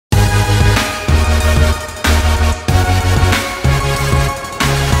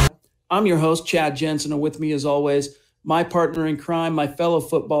I'm your host, Chad Jensen, and with me as always, my partner in crime, my fellow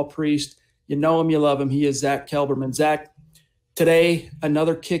football priest. You know him, you love him. He is Zack Kelberman. Zack, today,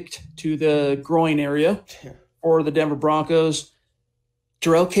 another kick to the groin area for the Denver Broncos.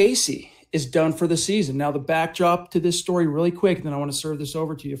 Jurrell Casey is done for the season. Now, the backdrop to this story really quick, and then I want to serve this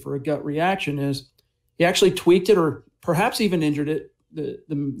over to you for a gut reaction, is he actually tweaked it or perhaps even injured it.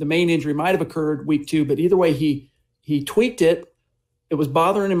 The main injury might have occurred week 2, but either way, he tweaked it. It was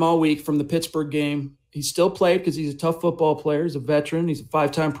bothering him all week from the Pittsburgh game. He still played because he's a tough football player. He's a veteran. He's a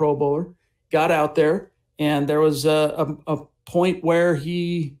 5-time Pro Bowler. Got out there, and there was a point where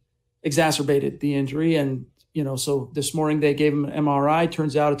he exacerbated the injury. And, so this morning they gave him an MRI.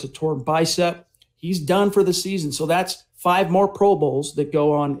 Turns out it's a torn bicep. He's done for the season. So that's 5 more Pro Bowls that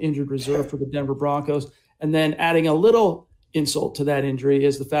go on injured reserve for the Denver Broncos. And then adding a little insult to that injury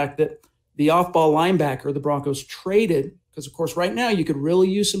is the fact that the off-ball linebacker the Broncos traded, because, of course, right now you could really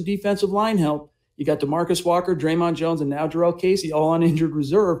use some defensive line help. You got DeMarcus Walker, Draymond Jones, and now Jurrell Casey all on injured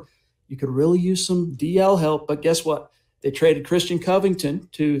reserve. You could really use some DL help. But guess what? They traded Christian Covington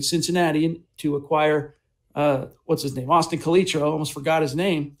to Cincinnati to acquire, Austin Calitro. Almost forgot his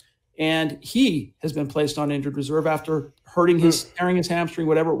name. And he has been placed on injured reserve after tearing his hamstring,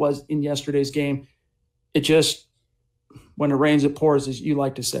 whatever it was, in yesterday's game. It just, when it rains, it pours, as you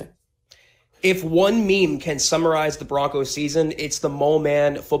like to say. If one meme can summarize the Broncos season, it's the mole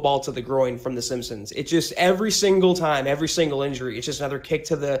man football to the groin from The Simpsons. It just every single time, every single injury, it's just another kick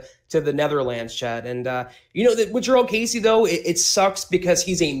to the Netherlands, Chad. And with Jurrell Casey though, it sucks because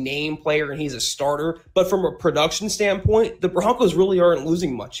he's a name player and he's a starter. But from a production standpoint, the Broncos really aren't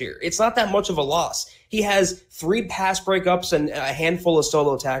losing much here. It's not that much of a loss. He has 3 pass breakups and a handful of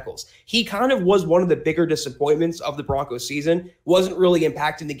solo tackles. He kind of was one of the bigger disappointments of the Broncos season. Wasn't really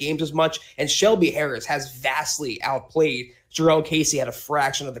impacting the games as much. And Shelby Harris has vastly outplayed Jurrell Casey at a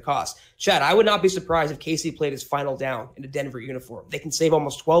fraction of the cost. Chad, I would not be surprised if Casey played his final down in a Denver uniform. They can save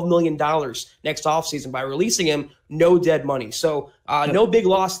almost $12 million next offseason by releasing him, no dead money. So no big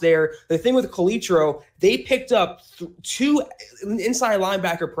loss there. The thing with Calitro, they picked up 2 inside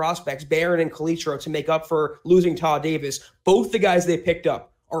linebacker prospects, Barron and Calitro, to make up for losing Todd Davis. Both the guys they picked up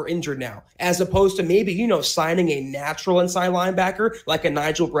are injured now, as opposed to maybe, signing a natural inside linebacker like a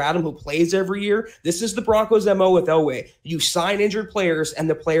Nigel Bradham who plays every year. This is the Broncos' MO with Elway. You sign injured players and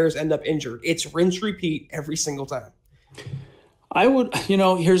the players end up injured. It's rinse, repeat every single time. I would,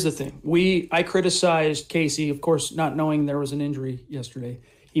 here's the thing. I criticized Casey, of course, not knowing there was an injury yesterday.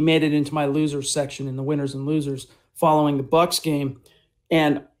 He made it into my losers section in the winners and losers following the Bucs game.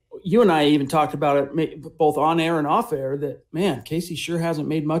 And you and I even talked about it both on air and off air that, man, Casey sure hasn't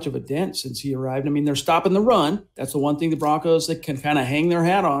made much of a dent since he arrived. I mean, they're stopping the run. That's the one thing the Broncos that can kind of hang their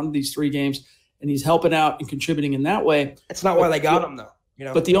hat on these 3 games, and he's helping out and contributing in that way. That's not why they got him, though.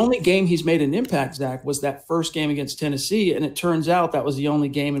 But the only game he's made an impact, Zach, was that first game against Tennessee, and it turns out that was the only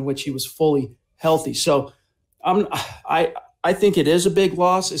game in which he was fully healthy. So I think it is a big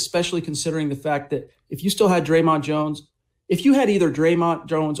loss, especially considering the fact that if you still had Draymond Jones, if you had either Draymond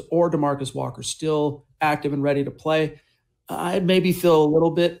Jones or DeMarcus Walker still active and ready to play, I'd maybe feel a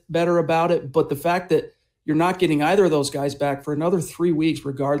little bit better about it. But the fact that you're not getting either of those guys back for another 3 weeks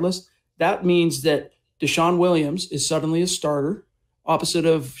regardless, that means that Deshaun Williams is suddenly a starter opposite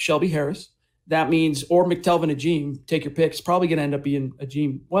of Shelby Harris. That means, or McTelvin Agim, take your pick. It's probably going to end up being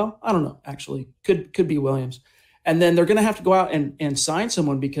Agim. Well, I don't know, actually. Could be Williams. And then they're going to have to go out and sign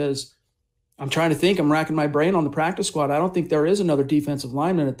someone because I'm trying to think. I'm racking my brain on the practice squad. I don't think there is another defensive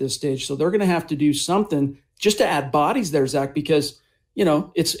lineman at this stage. So they're going to have to do something just to add bodies there, Zach, because,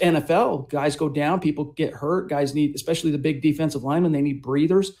 it's NFL. Guys go down. People get hurt. Guys need, especially the big defensive linemen, they need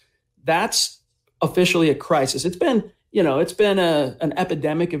breathers. That's officially a crisis. It's been an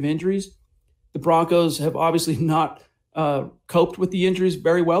epidemic of injuries. The Broncos have obviously not coped with the injuries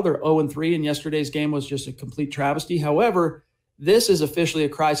very well. They're 0-3, and yesterday's game was just a complete travesty. However, this is officially a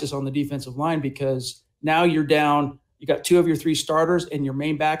crisis on the defensive line because now you're down. You got 2 of your 3 starters and your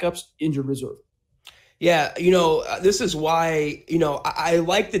main backups injured reserve. Yeah, this is why, I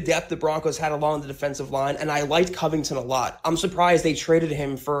like the depth the Broncos had along the defensive line, and I liked Covington a lot. I'm surprised they traded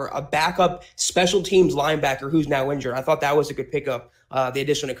him for a backup special teams linebacker who's now injured. I thought that was a good pickup, the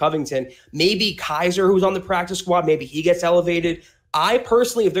addition of Covington. Maybe Kaiser, who's on the practice squad, maybe he gets elevated. I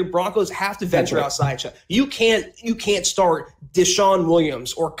personally, if the Broncos have to venture outside, you can't start Deshaun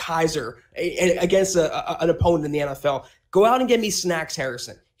Williams or Kaiser against an opponent in the NFL. Go out and get me Snacks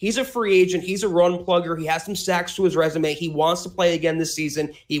Harrison. He's a free agent. He's a run plugger. He has some sacks to his resume. He wants to play again this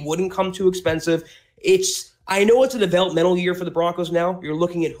season. He wouldn't come too expensive. It's I know it's a developmental year for the Broncos now. You're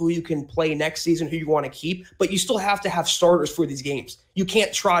looking at who you can play next season, who you want to keep, but you still have to have starters for these games. You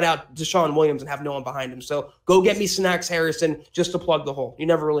can't trot out Deshaun Williams and have no one behind him. So go get me Snacks Harrison just to plug the hole. You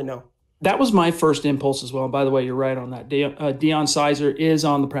never really know. That was my first impulse as well. And by the way, you're right on that. Deion Sizer is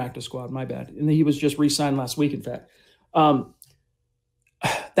on the practice squad. My bad. And he was just re-signed last week, in fact.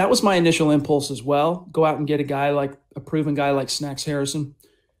 That was my initial impulse as well. Go out and get a proven guy like Snacks Harrison.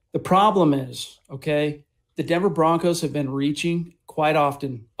 The problem is, okay, the Denver Broncos have been reaching quite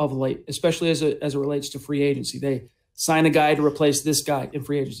often of late, especially as it relates to free agency. They sign a guy to replace this guy in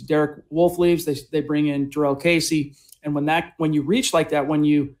free agency. Derek Wolfe leaves. They bring in Jurrell Casey. And when you reach like that, when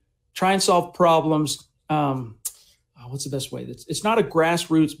you try and solve problems, what's the best way? It's not a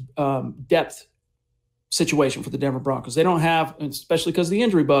grassroots depth situation for the Denver Broncos. They don't have, especially because of the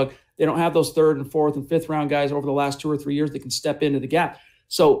injury bug, they don't have those third and fourth and fifth round guys over the last 2 or 3 years that can step into the gap.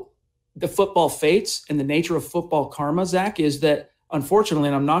 So the football fates and the nature of football karma, Zach, is that unfortunately,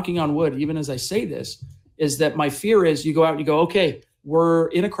 and I'm knocking on wood even as I say this, is that my fear is you go out and you go, okay, we're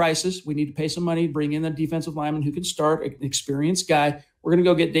in a crisis. We need to pay some money, bring in a defensive lineman who can start, an experienced guy. We're going to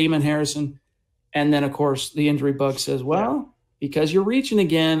go get Damon Harrison. And then, of course, the injury bug says, well, because you're reaching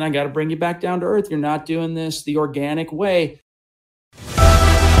again, I got to bring you back down to earth. You're not doing this the organic way.